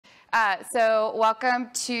So welcome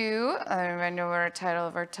to, I know what our title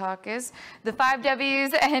of our talk is, the 5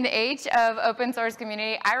 W's and H of open source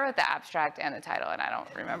community. I wrote the abstract and the title, and I don't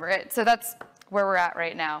remember it. So that's where we're at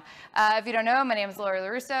right now. If you don't know, my name is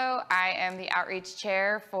Lorusso. I am the outreach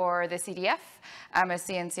chair for the CDF. I'm a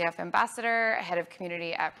CNCF ambassador, head of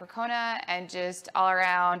community at Percona, and just all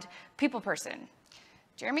around people person.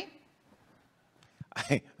 Jeremy?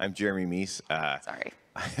 I'm Jeremy Meiss. Sorry.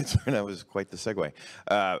 That was quite the segue.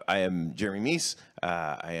 I am Jeremy Meiss.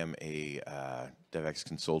 I am a DevEx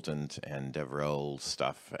consultant and DevRel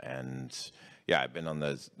stuff, and yeah, I've been on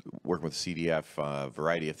the working with CDF, a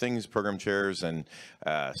variety of things, program chairs and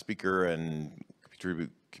speaker and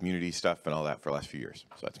community stuff and all that for the last few years.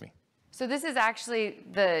 So that's me. So this is actually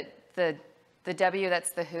the W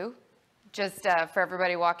that's the who. Just for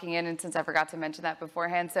everybody walking in, and since I forgot to mention that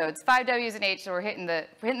beforehand, so it's 5 W's and H, so we're hitting the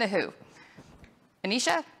who.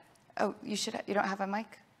 Aneesha? Oh, you don't have a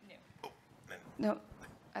mic? No. No,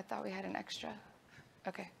 I thought we had an extra.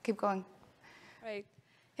 Okay, keep going. Right.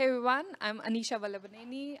 Hey everyone, I'm Aneesha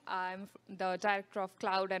Vallabhaneni. I'm the Director of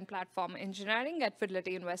Cloud and Platform Engineering at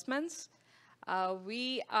Fidelity Investments.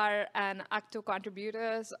 We are an active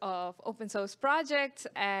contributors of open source projects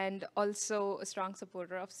and also a strong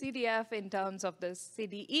supporter of CDF in terms of the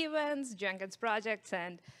CD events, Jenkins projects,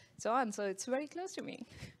 and so on. So it's very close to me.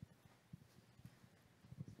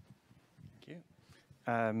 Thank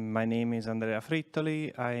you. My name is Andrea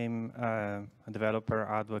Frittoli. I'm a developer,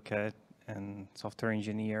 advocate, and software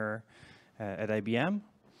engineer at IBM.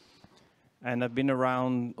 And I've been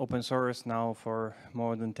around open source now for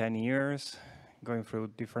more than 10 years, going through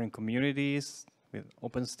different communities with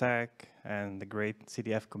OpenStack and the great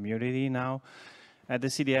CDF community now. At the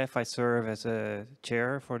CDF, I serve as a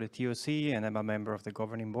chair for the TOC, and I'm a member of the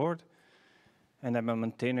governing board. And I'm a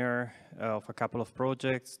maintainer of a couple of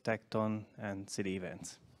projects, Tecton and CD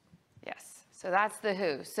events. Yes. So that's the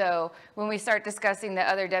who. So when we start discussing the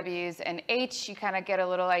other W's and H, you kind of get a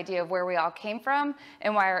little idea of where we all came from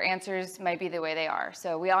and why our answers might be the way they are.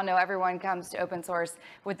 So we all know everyone comes to open source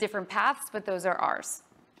with different paths, but those are ours.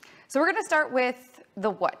 So we're going to start with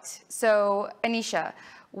the what. So Aneesha,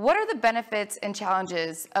 what are the benefits and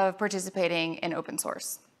challenges of participating in open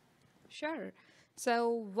source? Sure.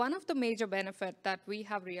 So one of the major benefits that we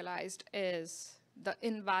have realized is the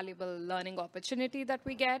invaluable learning opportunity that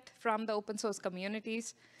we get from the open source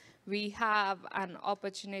communities. We have an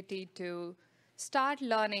opportunity to start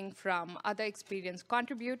learning from other experienced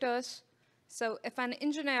contributors. So if an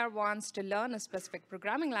engineer wants to learn a specific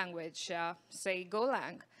programming language, say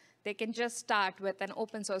Golang, they can just start with an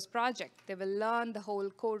open source project. They will learn the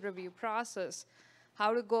whole code review process,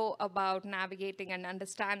 how to go about navigating and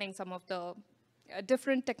understanding some of the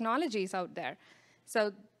different technologies out there.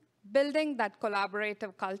 So building that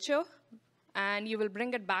collaborative culture, and you will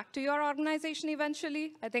bring it back to your organization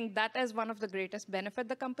eventually. I think that is one of the greatest benefits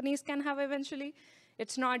the companies can have eventually.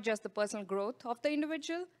 It's not just the personal growth of the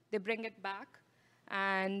individual. They bring it back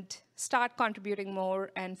and start contributing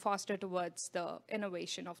more and foster towards the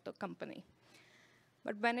innovation of the company.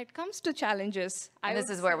 But when it comes to challenges, this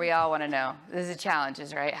is where we all want to know. This is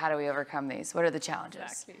challenges, right? How do we overcome these? What are the challenges?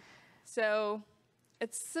 Exactly. So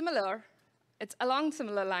it's similar. It's along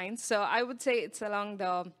similar lines. So I would say it's along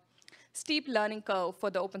the steep learning curve for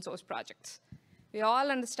the open source projects. We all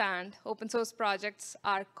understand open source projects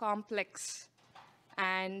are complex,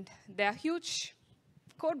 and they're huge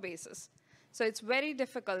code bases. So it's very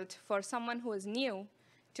difficult for someone who is new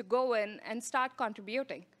to go in and start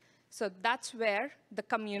contributing. So that's where the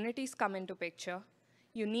communities come into picture.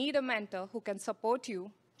 You need a mentor who can support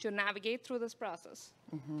you to navigate through this process.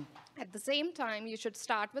 Mm-hmm. At the same time, you should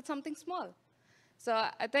start with something small. So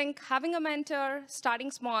I think having a mentor,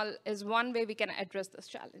 starting small, is one way we can address this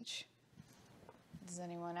challenge. Does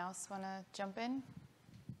anyone else want to jump in?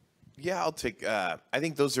 Yeah, I'll take, I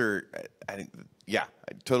think those are, yeah,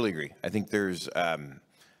 I totally agree. I think there's, I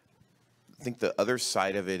think the other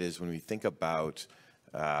side of it is when we think about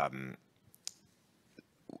the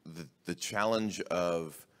challenge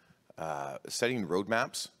of setting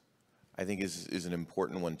roadmaps, I think is an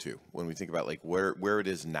important one too. When we think about like where it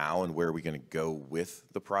is now and where are we going to go with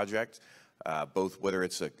the project, both whether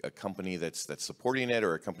it's a company that's supporting it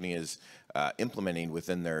or a company is implementing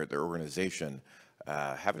within their organization,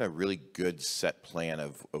 having a really good set plan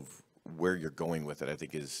of where you're going with it, I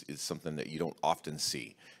think is something that you don't often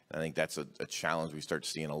see. And I think that's a challenge we start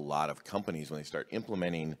seeing a lot of companies when they start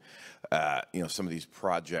implementing, some of these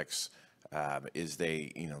projects. Is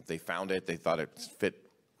they found it, they thought it fit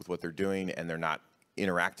with what they're doing, and they're not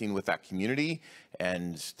interacting with that community,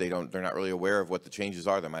 and they're not really aware of what the changes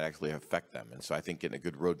are that might actually affect them. And so I think getting a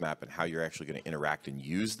good roadmap and how you're actually going to interact and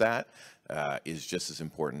use that is just as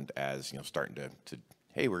important as starting to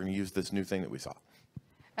hey, we're going to use this new thing that we saw.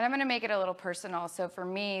 And I'm going to make it a little personal. So for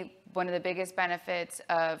me, one of the biggest benefits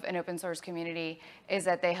of an open source community is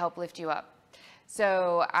that they help lift you up.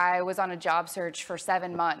 So I was on a job search for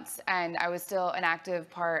 7 months, and I was still an active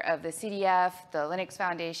part of the CDF, the Linux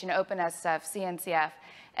Foundation, OpenSF, CNCF,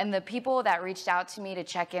 and the people that reached out to me to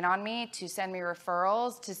check in on me, to send me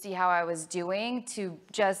referrals, to see how I was doing, to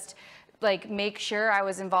just like make sure I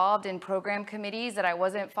was involved in program committees, that I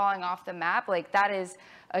wasn't falling off the map, like that is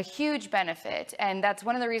a huge benefit. And that's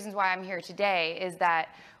one of the reasons why I'm here today, is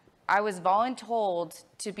that I was voluntold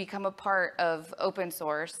to become a part of open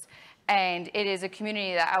source. And it is a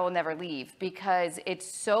community that I will never leave, because it's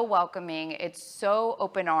so welcoming, it's so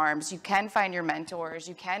open arms. You can find your mentors,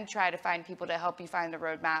 you can try to find people to help you find the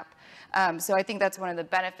roadmap. So I think that's one of the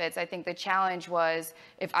benefits. I think the challenge was,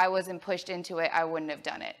 if I wasn't pushed into it, I wouldn't have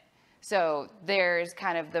done it. So there's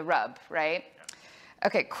kind of the rub, right?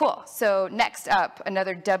 Okay, cool. So next up,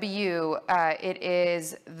 another W, it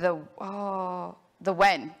is the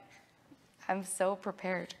when. I'm so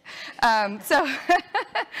prepared. So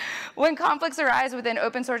when conflicts arise within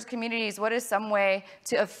open source communities, what is some way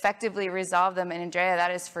to effectively resolve them? And Andrea,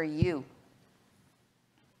 that is for you.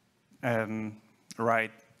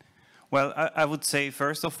 Right. Well, I would say,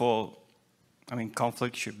 first of all, I mean,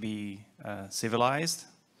 conflict should be civilized.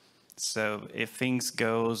 So if things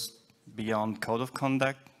goes beyond code of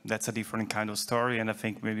conduct, that's a different kind of story. And I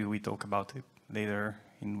think maybe we talk about it later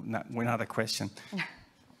in another question.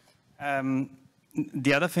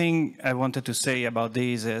 The other thing I wanted to say about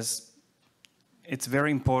this is it's very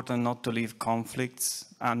important not to leave conflicts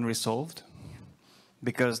unresolved,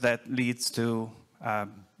 because that leads to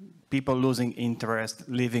people losing interest,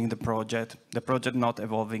 leaving the project not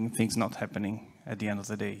evolving, things not happening at the end of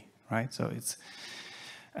the day, right? So it's,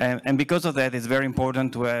 and because of that, it's very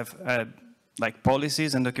important to have like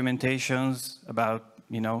policies and documentations about,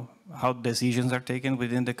 how decisions are taken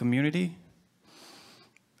within the community.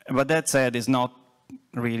 But that said, it's not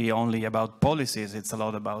really only about policies, it's a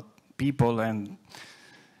lot about people. And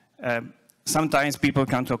sometimes people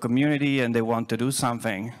come to a community and they want to do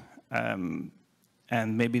something. And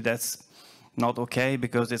maybe that's not okay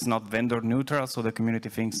because it's not vendor neutral, so the community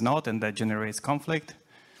thinks not, and that generates conflict.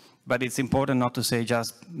 But it's important not to say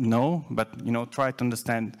just no, but try to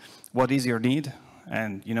understand what is your need,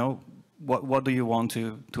 and what do you want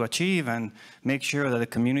to achieve, and make sure that the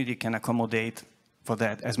community can accommodate for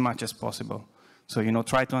that as much as possible. So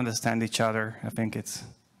try to understand each other. I think it's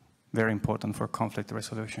very important for conflict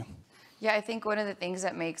resolution. Yeah, I think one of the things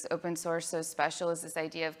that makes open source so special is this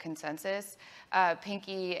idea of consensus.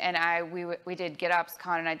 Pinky and I, we did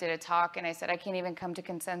GitOpsCon, and I did a talk, and I said, I can't even come to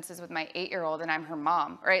consensus with my 8-year-old, and I'm her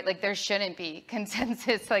mom, right? Like, there shouldn't be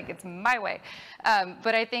consensus, like, it's my way.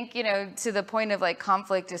 But I think, to the point of, like,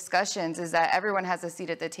 conflict discussions is that everyone has a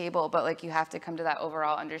seat at the table, but, like, you have to come to that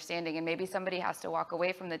overall understanding, and maybe somebody has to walk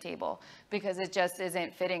away from the table because it just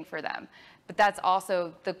isn't fitting for them. But that's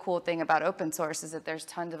also the cool thing about open source, is that there's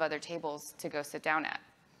tons of other tables to go sit down at.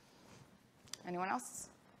 Anyone else?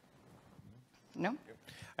 No?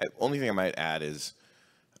 Only thing I might add is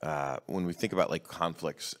when we think about like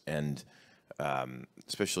conflicts and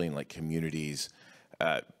especially in like communities,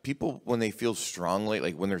 people, when they feel strongly,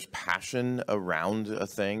 like when there's passion around a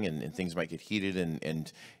thing and things might get heated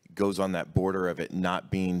and goes on that border of it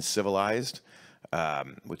not being civilized,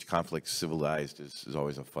 which conflict civilized is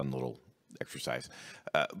always a fun little exercise.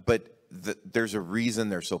 But there's a reason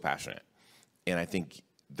they're so passionate. And I think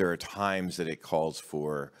there are times that it calls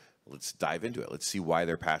for, let's dive into it. Let's see why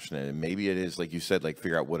they're passionate. And maybe it is, like you said, like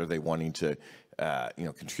figure out what are they wanting to,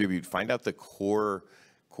 contribute. Find out the core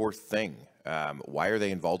thing. Why are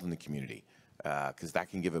they involved in the community? Because that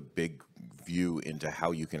can give a big view into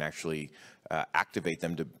how you can actually activate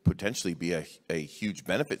them to potentially be a huge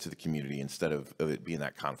benefit to the community instead of it being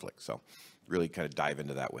that conflict. So really kind of dive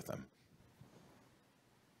into that with them.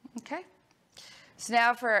 Okay. So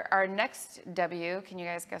now for our next W, can you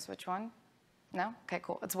guys guess which one? No? Okay,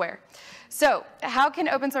 cool. It's where. So how can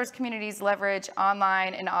open source communities leverage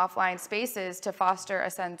online and offline spaces to foster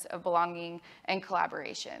a sense of belonging and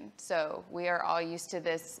collaboration? So we are all used to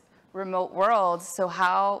this remote world. So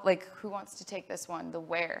how, like, who wants to take this one? The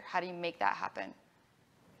where? How do you make that happen?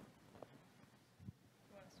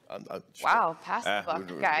 Sure. Wow, pass the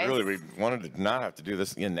buck, guys. Really, we wanted to not have to do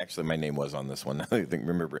this again. Actually, my name was on this one. I think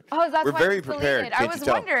remember it. Oh, that's we're why very it's prepared. deleted. I was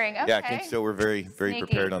wondering. Okay. Yeah, can't you tell we're very Sneaky.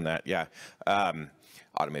 prepared on that. Yeah.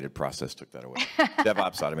 Automated process took that away.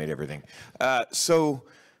 DevOps automate everything.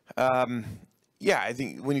 Yeah, I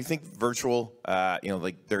think when you think virtual,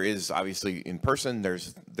 like there is obviously in person,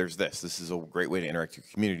 there's this. This is a great way to interact with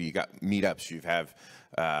your community. You got meetups, you have,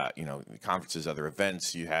 conferences, other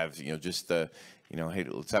events. You have, just the, hey,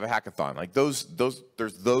 let's have a hackathon. Like there's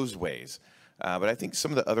those ways. But I think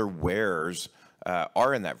some of the other wares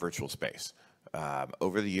are in that virtual space.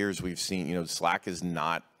 Over the years, we've seen, Slack is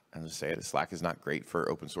not, I'm going to say it, Slack is not great for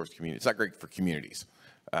open source community. It's not great for communities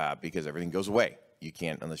because everything goes away. You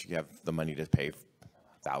can't unless you have the money to pay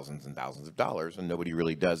thousands and thousands of dollars, and nobody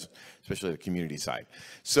really does, especially the community side.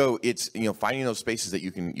 So it's finding those spaces that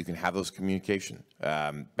you can have those communication.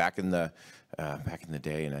 Back in the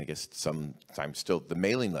day, and I guess sometimes still, the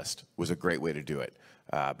mailing list was a great way to do it.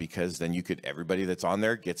 Because then everybody that's on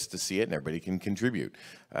there gets to see it and everybody can contribute.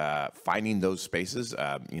 Finding those spaces,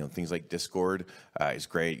 things like Discord is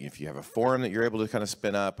great. If you have a forum that you're able to kind of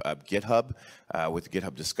spin up, GitHub with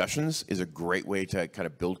GitHub discussions is a great way to kind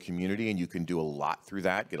of build community, and you can do a lot through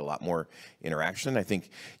that, get a lot more interaction. I think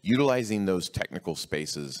utilizing those technical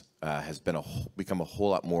spaces has become a whole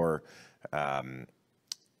lot more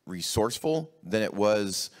resourceful than it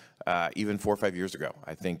was even 4 or 5 years ago.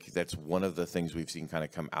 I think that's one of the things we've seen kind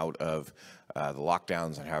of come out of the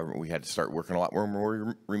lockdowns and how we had to start working a lot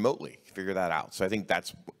more remotely, figure that out. So I think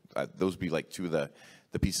that's those would be like two of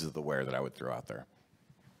the pieces of the ware that I would throw out there.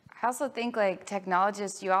 I also think like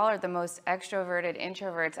technologists, you all are the most extroverted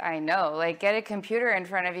introverts I know. Like get a computer in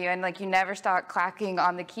front of you and like you never stop clacking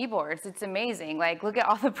on the keyboards. It's amazing. Like look at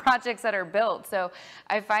all the projects that are built. So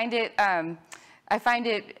I find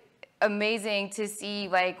it amazing to see,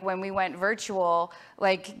 like when we went virtual,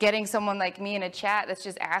 like getting someone like me in a chat that's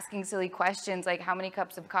just asking silly questions like how many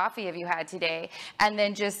cups of coffee have you had today, and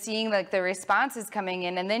then just seeing like the responses coming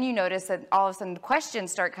in, and then you notice that all of a sudden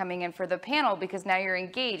questions start coming in for the panel because now you're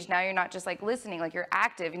engaged, now you're not just like listening, like you're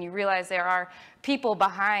active, and you realize there are people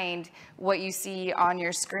behind what you see on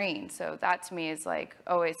your screen. So that to me is like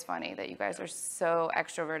always funny that you guys are so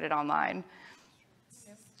extroverted online.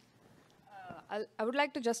 I would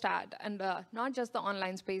like to just add, and not just the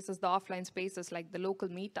online spaces, the offline spaces, like the local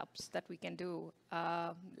meetups that we can do,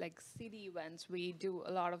 like city events. We do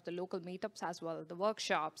a lot of the local meetups as well, the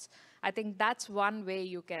workshops. I think that's one way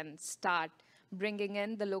you can start bringing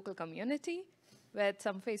in the local community with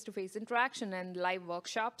some face-to-face interaction and live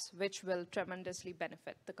workshops, which will tremendously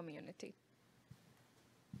benefit the community.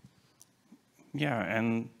 Yeah,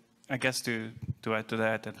 and I guess to add to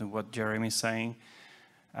that and to what Jeremy's saying,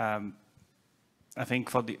 I think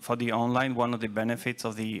for the online, one of the benefits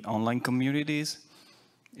of the online communities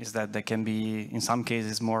is that they can be, in some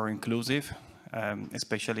cases, more inclusive,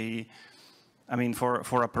 especially, I mean,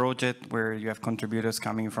 for a project where you have contributors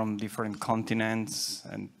coming from different continents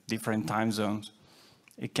and different time zones,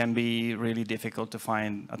 it can be really difficult to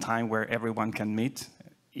find a time where everyone can meet,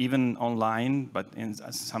 even online, but in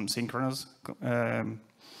some synchronous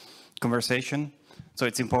conversation. So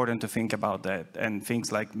it's important to think about that, and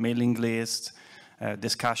things like mailing lists,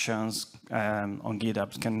 discussions on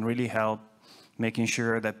GitHub can really help making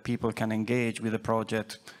sure that people can engage with the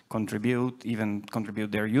project, even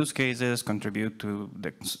contribute their use cases, contribute to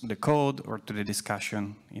the code or to the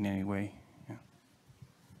discussion in any way. Yeah.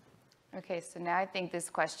 Okay, so now I think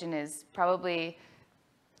this question is probably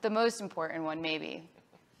the most important one, maybe.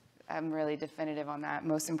 I'm really definitive on that,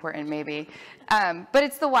 most important maybe. But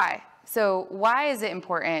it's the why. So why is it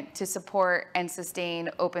important to support and sustain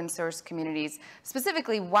open source communities?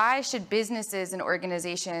 Specifically, why should businesses and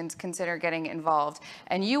organizations consider getting involved?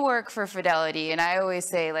 And you work for Fidelity, and I always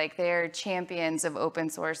say like they're champions of open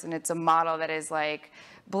source, and it's a model that is like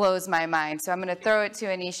blows my mind. So I'm going to throw it to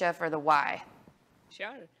Aneesha for the why.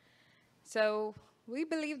 Sure. So we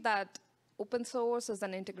believe that open source is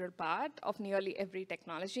an integral part of nearly every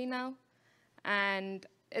technology now, and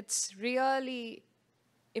it's really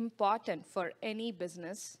important for any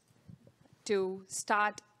business to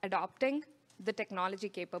start adopting the technology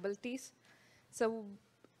capabilities. So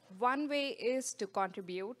one way is to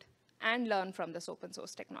contribute and learn from this open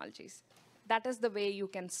source technologies. That is the way you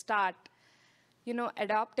can start,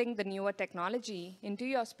 adopting the newer technology into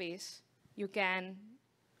your space.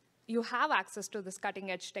 You have access to this cutting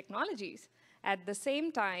edge technologies. At the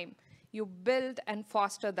same time, you build and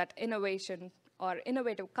foster that innovation or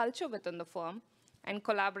innovative culture within the firm and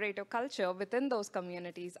collaborative culture within those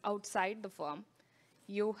communities outside the firm.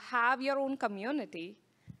 You have your own community,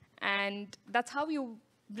 and that's how you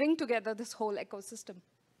bring together this whole ecosystem.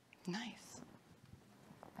 Nice.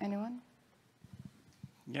 Anyone?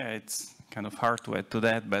 Yeah, it's kind of hard to add to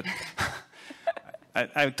that, but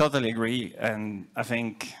I totally agree. And I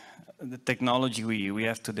think the technology we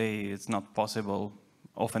have today, it's not possible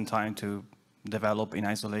oftentimes to develop in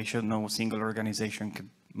isolation. No single organization could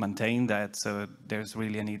maintain that. So there's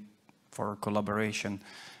really a need for collaboration.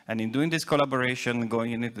 And in doing this collaboration,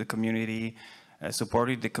 going into the community,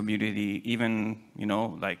 supporting the community, even, you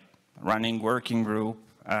know, like running working group,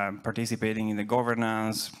 participating in the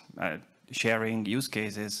governance, sharing use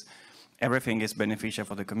cases, everything is beneficial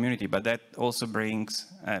for the community. But that also brings,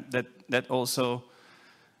 that also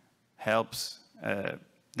helps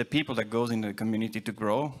the people that goes into the community to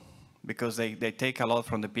grow, because they take a lot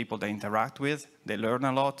from the people they interact with, they learn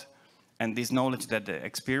a lot, and this knowledge, that the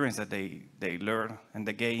experience that they learn and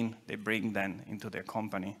they gain, they bring then into their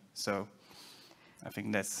company. So I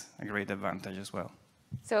think that's a great advantage as well.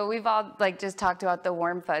 So we've all just talked about the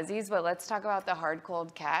warm fuzzies, but let's talk about the hard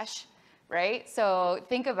cold cash, right? So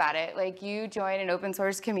think about it, you join an open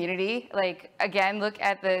source community, again, look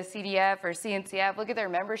at the CDF or CNCF, look at their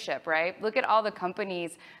membership, right? Look at all the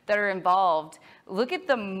companies that are involved. Look at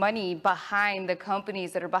the money behind the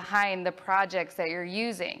companies that are behind the projects that you're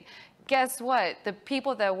using. Guess what? The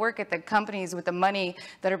people that work at the companies with the money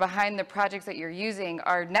that are behind the projects that you're using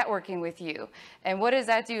are networking with you. And what does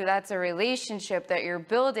that do? That's a relationship that you're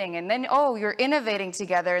building. And then, oh, you're innovating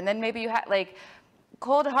together. And then maybe you have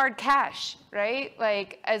cold hard cash, right?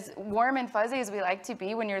 As warm and fuzzy as we like to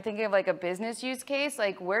be when you're thinking of a business use case,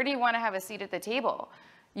 where do you want to have a seat at the table?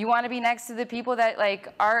 You want to be next to the people that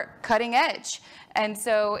are cutting edge. And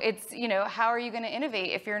so it's, how are you going to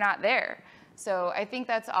innovate if you're not there? So I think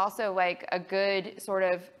that's also a good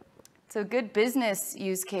it's a good business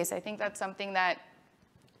use case. I think that's something that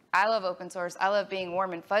I love open source. I love being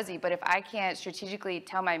warm and fuzzy, but if I can't strategically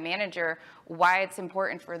tell my manager why it's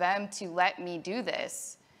important for them to let me do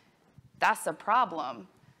this, that's a problem,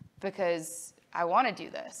 because I want to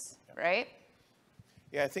do this, right?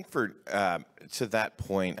 Yeah, I think to that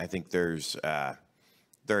point, I think there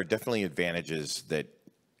are definitely advantages that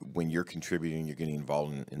when you're contributing, you're getting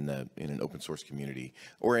involved in an open source community,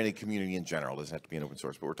 or in a community in general. It doesn't have to be an open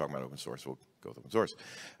source, but we're talking about open source. We'll go with open source.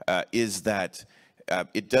 Is that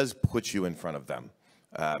it does put you in front of them.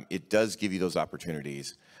 It does give you those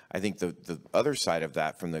opportunities. I think the other side of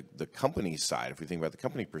that, from the company side, if we think about the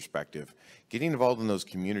company perspective, getting involved in those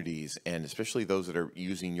communities, and especially those that are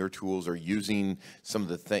using your tools or using some of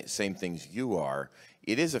the same things you are,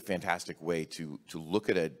 it is a fantastic way to look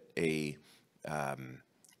at a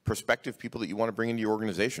prospective people that you want to bring into your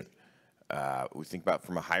organization. We think about,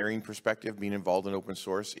 from a hiring perspective, being involved in open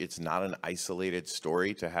source, it's not an isolated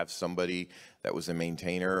story to have somebody that was a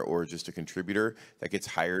maintainer or just a contributor that gets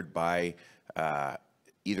hired by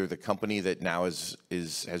either the company that now has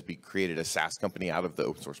created a SaaS company out of the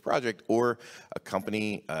open source project, or a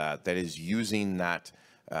company that is using that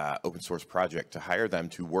open source project to hire them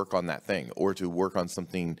to work on that thing, or to work on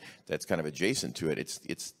something that's kind of adjacent to it.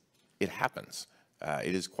 It happens.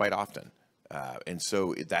 It is quite often. And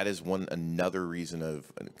so that is another reason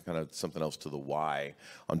of kind of something else to the why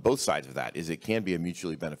on both sides of that, is it can be a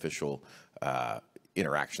mutually beneficial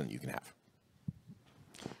interaction that you can have.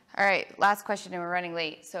 All right, last question, and we're running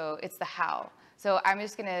late. So it's the how. So I'm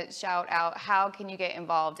just going to shout out, how can you get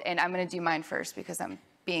involved? And I'm going to do mine first because I'm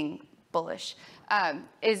being bullish.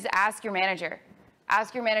 Is ask your manager.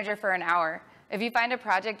 Ask your manager for an hour. If you find a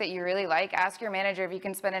project that you really like, ask your manager if you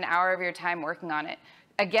can spend an hour of your time working on it.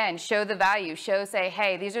 Again, show the value. Say,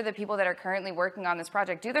 hey, these are the people that are currently working on this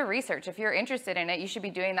project. Do the research. If you're interested in it, you should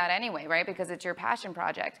be doing that anyway, right? Because it's your passion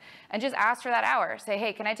project. And just ask for that hour. Say,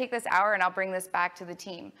 hey, can I take this hour and I'll bring this back to the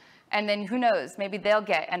team? And then who knows, maybe they'll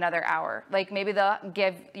get another hour. Maybe they'll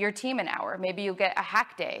give your team an hour. Maybe you'll get a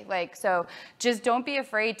hack day. So just don't be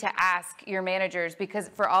afraid to ask your managers, because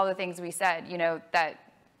for all the things we said, that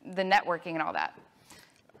the networking and all that.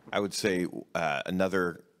 I would say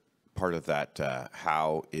another part of that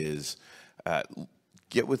how is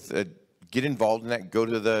get involved in that. Go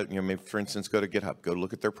to maybe, for instance, go to GitHub, go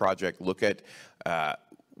look at their project, look at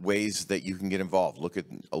ways that you can get involved. Look at,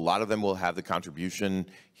 a lot of them will have the contribution,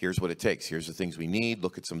 here's what it takes, here's the things we need,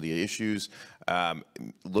 look at some of the issues,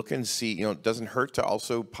 look and see, it doesn't hurt to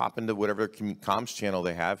also pop into whatever comms channel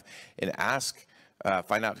they have and ask,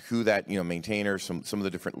 find out who that maintainer, some of the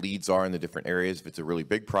different leads are in the different areas. If it's a really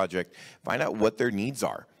big project, find out what their needs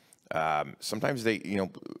are. Sometimes they,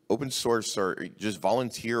 open source or just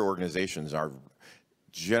volunteer organizations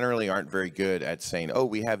generally aren't very good at saying, oh,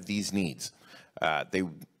 we have these needs.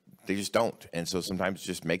 They just don't. And so sometimes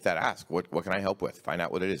just make that ask. What can I help with? Find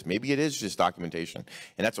out what it is. Maybe it is just documentation,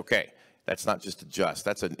 and that's okay. That's not just adjust.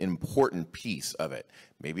 That's an important piece of it.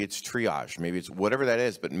 Maybe it's triage. Maybe it's whatever that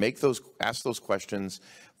is. But ask those questions.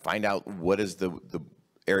 Find out what is the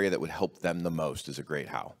area that would help them the most is a great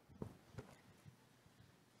how.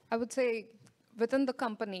 I would say within the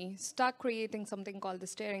company, start creating something called the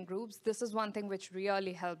steering groups. This is one thing which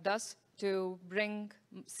really helped us to bring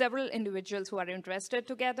several individuals who are interested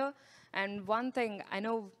together. And one thing, I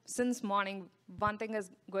know since morning, one thing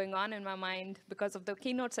is going on in my mind because of the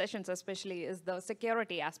keynote sessions especially is the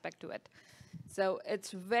security aspect to it. So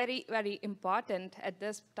it's very, very important at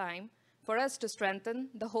this time for us to strengthen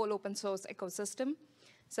the whole open source ecosystem.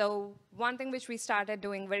 So one thing which we started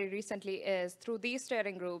doing very recently is through these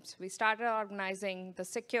steering groups, we started organizing the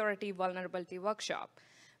security vulnerability workshop,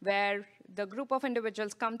 where the group of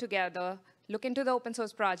individuals come together, look into the open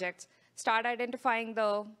source projects, start identifying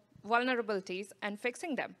the vulnerabilities and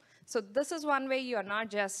fixing them. So this is one way you're not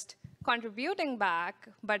just contributing back,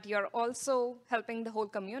 but you're also helping the whole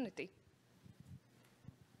community.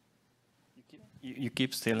 You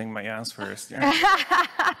keep stealing my answers.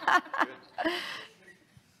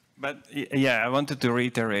 But yeah, I wanted to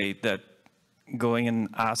reiterate that going and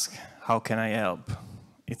ask, how can I help?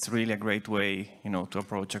 It's really a great way, to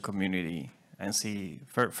approach a community and see,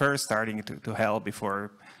 first starting to help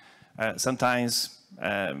before. Sometimes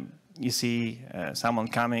you see someone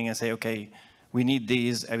coming and say, okay, we need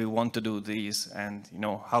this and we want to do this, and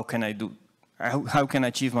how can I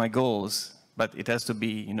achieve my goals? But it has to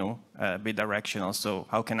be, bidirectional. So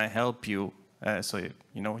how can I help you so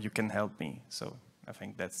you can help me? So I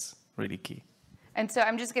think that's really key. And so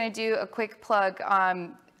I'm just going to do a quick plug.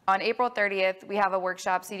 On April 30th, we have a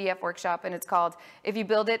workshop, CDF workshop, and it's called If You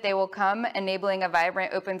Build It, They Will Come, Enabling a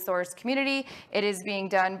Vibrant Open Source Community. It is being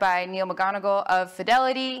done by Neil McGonigal of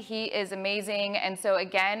Fidelity. He is amazing. And so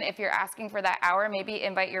again, if you're asking for that hour, maybe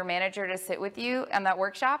invite your manager to sit with you on that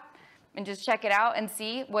workshop and just check it out and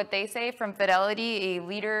see what they say from Fidelity, a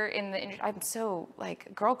leader in the industry. I'm so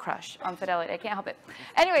girl crush on Fidelity, I can't help it.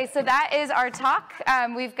 Anyway, so that is our talk.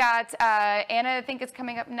 We've got Anna, I think is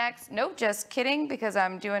coming up next. Nope, just kidding, because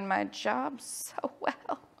I'm doing my job so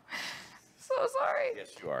well. So sorry.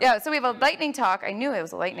 Yes, you are. Yeah, so we have a lightning talk. I knew it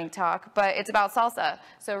was a lightning talk, but it's about salsa.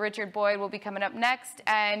 So Richard Boyd will be coming up next.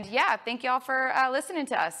 And yeah, thank y'all for listening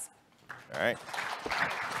to us. All right.